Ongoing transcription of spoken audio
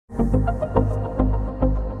Today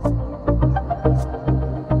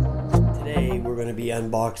we're going to be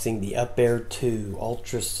unboxing the UPair 2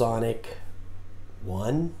 Ultrasonic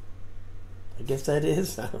 1, I guess that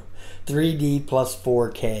is, 3D plus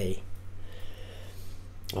 4K.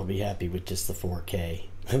 I'll be happy with just the 4K.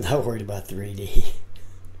 I'm not worried about 3D.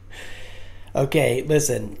 Okay,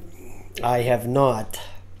 listen, I have not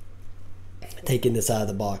taken this out of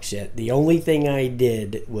the box yet. The only thing I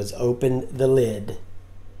did was open the lid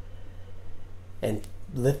and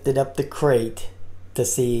lifted up the crate to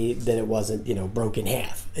see that it wasn't, you know, broken in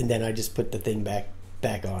half, and then I just put the thing back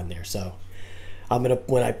on there. So I'm gonna,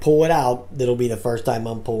 when I pull it out, it'll be the first time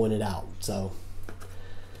I'm pulling it out. So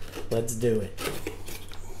let's do it.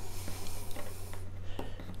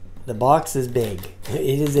 The box is big.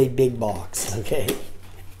 It is a big box, okay?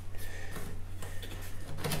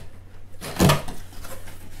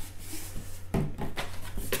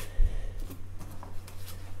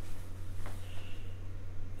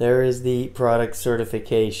 There is the product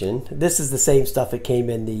certification. This is the same stuff that came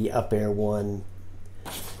in the UPair 1.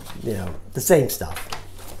 You know, the same stuff.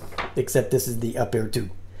 Except this is the UPair 2.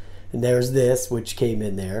 And there's this, which came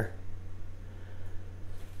in there.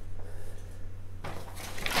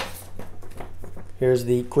 Here's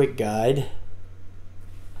the quick guide.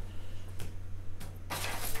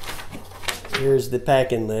 Here's the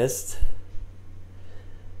packing list.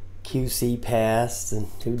 QC passed and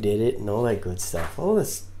who did it and all that good stuff. All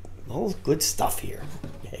this good stuff here.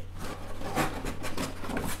 Okay.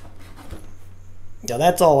 Now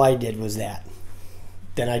that's all I did was that.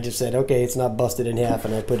 Then I just said, okay, it's not busted in half,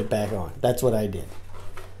 and I put it back on. That's what I did.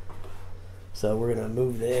 So we're gonna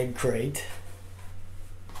move the egg crate.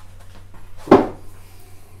 And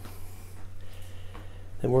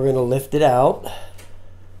we're gonna lift it out.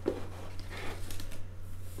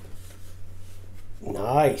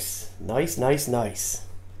 Nice, nice, nice, nice.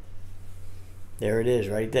 There it is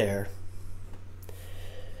right there.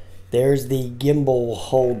 There's the gimbal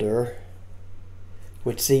holder,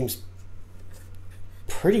 which seems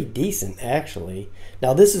pretty decent actually.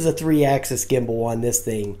 Now this is a 3-axis gimbal on this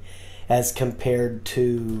thing as compared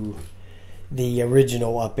to the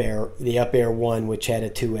original UPair, the UPair 1, which had a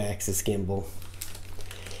 2-axis gimbal.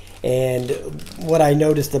 And what I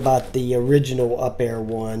noticed about the original UPair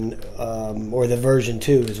 1, or the version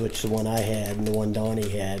 2 is which is the one I had and the one Donnie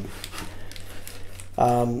had.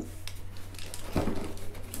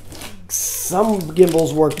 Some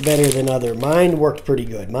gimbals worked better than other. Mine worked pretty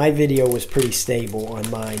good. My video was pretty stable on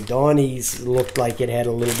mine. Donnie's looked like it had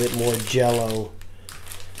a little bit more jello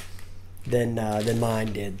than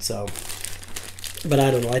mine did. So, but I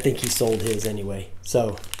don't know. I think he sold his anyway.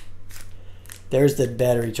 So there's the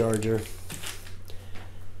battery charger.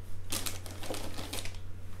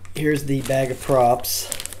 Here's the bag of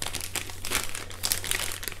props.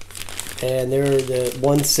 And they're the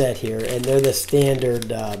one set here, and they're the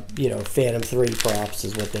standard, you know, Phantom 3 props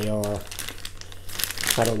is what they are.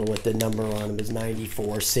 I don't know what the number on them is,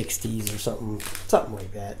 94, 60s or something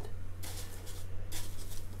like that.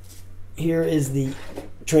 Here is the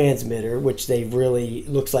transmitter, which they've really,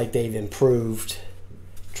 looks like they've improved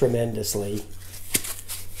tremendously.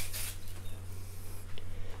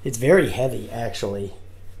 It's very heavy, actually.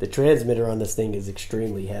 The transmitter on this thing is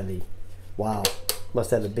extremely heavy. Wow.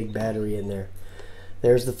 Must have a big battery in there.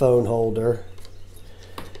 There's the phone holder,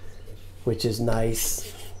 which is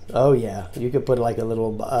nice. Oh yeah, you could put like a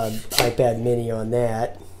little iPad mini on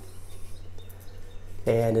that.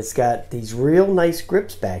 And it's got these real nice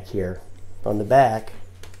grips back here on the back.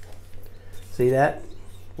 See that?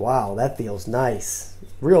 Wow, that feels nice.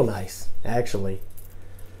 Real nice, actually.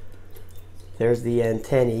 There's the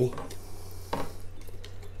antennae.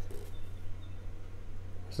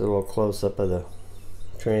 There's a little close-up of the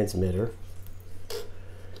transmitter.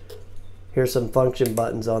 Here's some function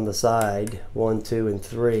buttons on the side, 1, 2, and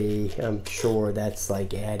 3. I'm sure that's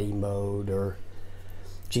like ADI mode or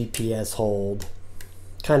GPS hold,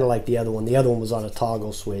 kind of like the other one. The other one was on a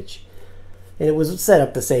toggle switch, and it was set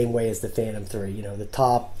up the same way as the Phantom 3. You know, the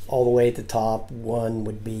top, all the way at the top, one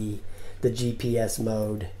would be the GPS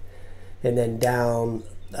mode, and then down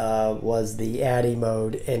was the ADI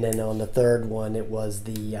mode, and then on the third one it was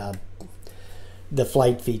the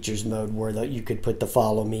flight features mode, where you could put the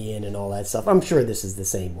follow me in and all that stuff. I'm sure this is the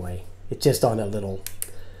same way. It's just on a little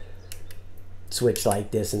switch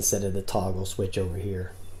like this instead of the toggle switch over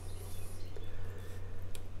here.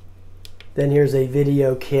 Then here's a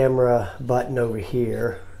video camera button over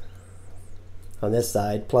here on this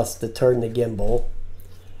side, plus to turn the gimbal.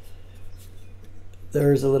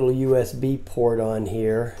 There's a little USB port on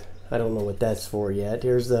here. I don't know what that's for yet.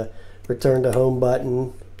 Here's the return to home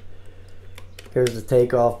button. Here's the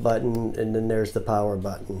takeoff button, and then there's the power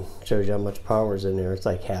button. Shows you how much power is in there. It's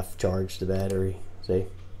like half charged, the battery. See?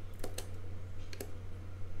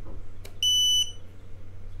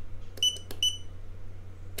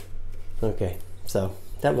 Okay, so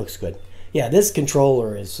that looks good. Yeah, this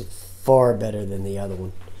controller is far better than the other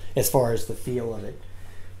one as far as the feel of it.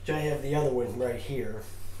 Which I have the other one right here.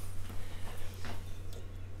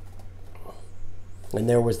 And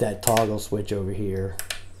there was that toggle switch over here.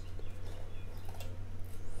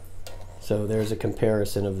 So there's a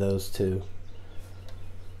comparison of those two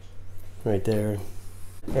right there.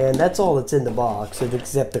 And that's all that's in the box,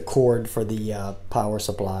 except the cord for the power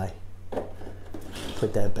supply.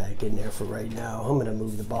 Put that back in there for right now. I'm gonna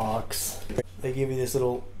move the box. They give you this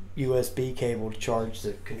little USB cable to charge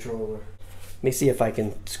the controller. Let me see if I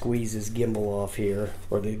can squeeze this gimbal off here,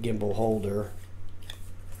 or the gimbal holder.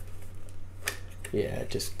 Yeah, it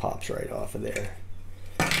just pops right off of there.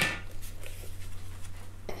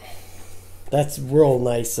 That's real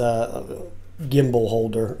nice gimbal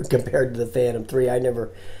holder compared to the Phantom 3. I never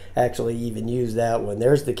actually even used that one.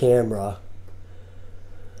 There's the camera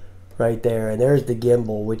right there, and there's the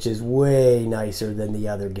gimbal, which is way nicer than the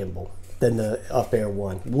other gimbal, than the UpAir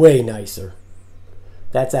one. Way nicer.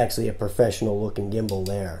 That's actually a professional looking gimbal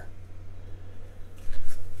there.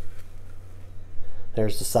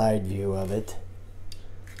 There's the side view of it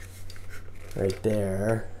right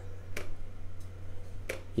there.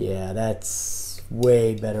 Yeah, that's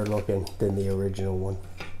way better looking than the original one,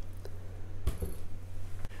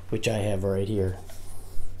 which I have right here.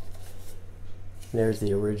 There's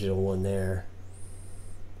the original one there.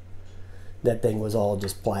 That thing was all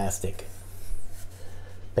just plastic.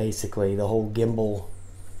 Basically, the whole gimbal,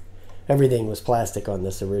 everything was plastic on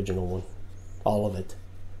this original one. All of it.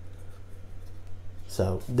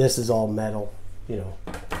 So this is all metal, you know,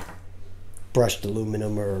 brushed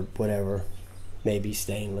aluminum or whatever. Maybe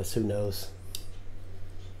stainless, who knows.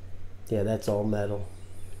 Yeah, that's all metal.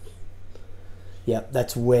 Yep,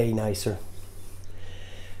 that's way nicer.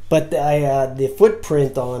 But the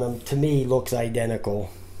footprint on them, to me, looks identical.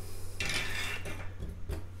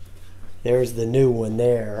 There's the new one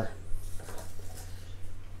there.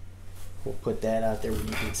 We'll put that out there where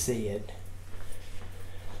you can see it.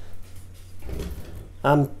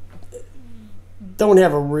 Don't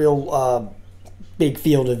have a real big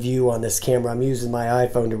field of view on this camera. I'm using my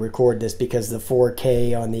iPhone to record this because the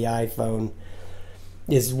 4K on the iPhone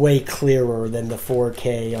is way clearer than the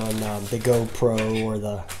 4K on the GoPro or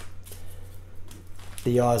the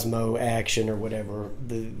Osmo Action or whatever.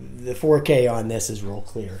 The 4K on this is real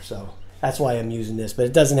clear, so that's why I'm using this, but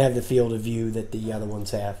it doesn't have the field of view that the other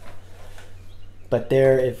ones have. But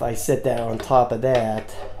there, if I set that on top of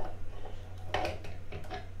that,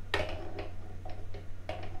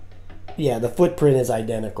 yeah, the footprint is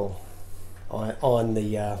identical on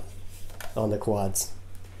the quads.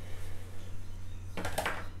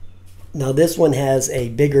 Now this one has a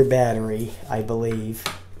bigger battery, I believe.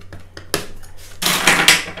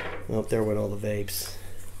 Oh, there went all the vapes.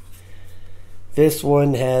 This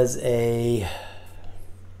one has a,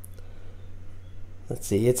 let's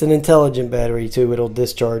see, it's an intelligent battery too. It'll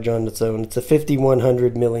discharge on its own. It's a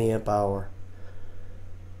 5100 milliamp hour.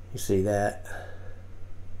 You see that?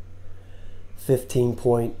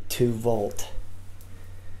 15.2 volt.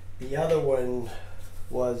 The other one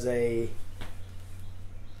was a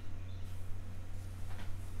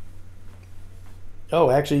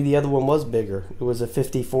actually the other one was bigger. It was a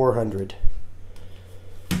 5400.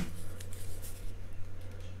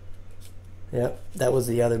 Yep, that was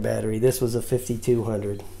the other battery. This was a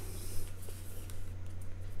 5200.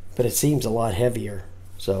 But it seems a lot heavier,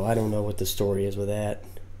 so I don't know what the story is with that.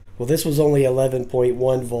 Well, this was only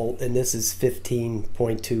 11.1 volt and this is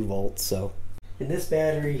 15.2 volts. So, and this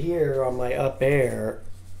battery here on my UpAir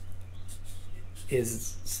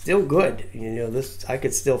is still good. You know, this, I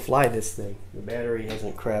could still fly this thing. The battery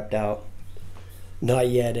hasn't crapped out. Not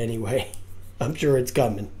yet anyway. I'm sure it's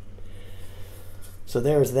coming. So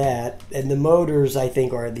there's that. And the motors, I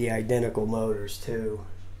think, are the identical motors too.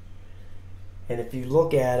 And if you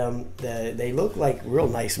look at them, they look like real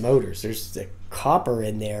nice motors. There's the copper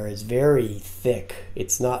in there is very thick.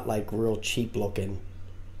 It's not like real cheap looking.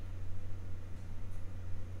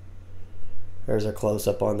 There's a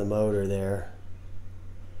close-up on the motor there.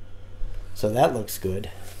 So that looks good.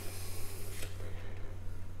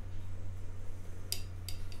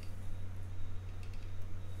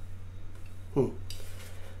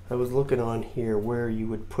 I was looking on here where you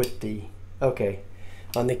would put the, okay,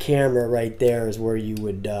 on the camera right there is where you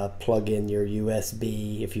would plug in your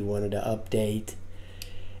USB if you wanted to update.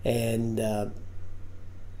 And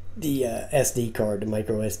SD card, the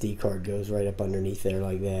micro SD card goes right up underneath there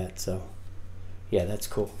like that. So yeah, that's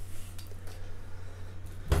cool.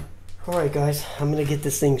 Alright guys, I'm going to get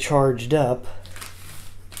this thing charged up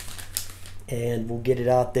and we'll get it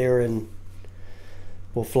out there and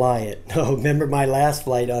we'll fly it. Oh, remember my last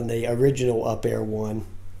flight on the original UpAir one?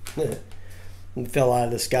 It fell out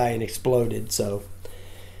of the sky and exploded, so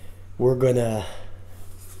we're going to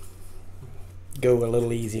go a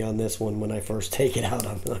little easy on this one when I first take it out.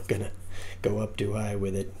 I'm not going to go up too high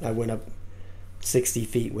with it. I went up 60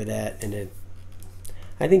 feet with that, and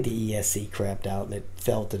I think the ESC crapped out and it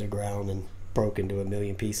fell to the ground and broke into a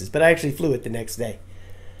million pieces. But I actually flew it the next day.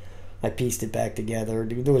 I pieced it back together.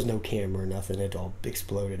 There was no camera or nothing. It all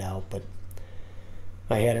exploded out, but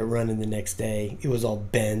I had it running the next day. It was all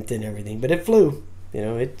bent and everything, but it flew. You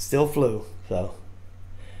know, it still flew. So,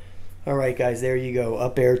 all right, guys, there you go.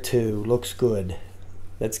 UpAir 2 looks good.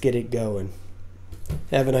 Let's get it going.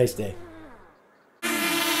 Have a nice day.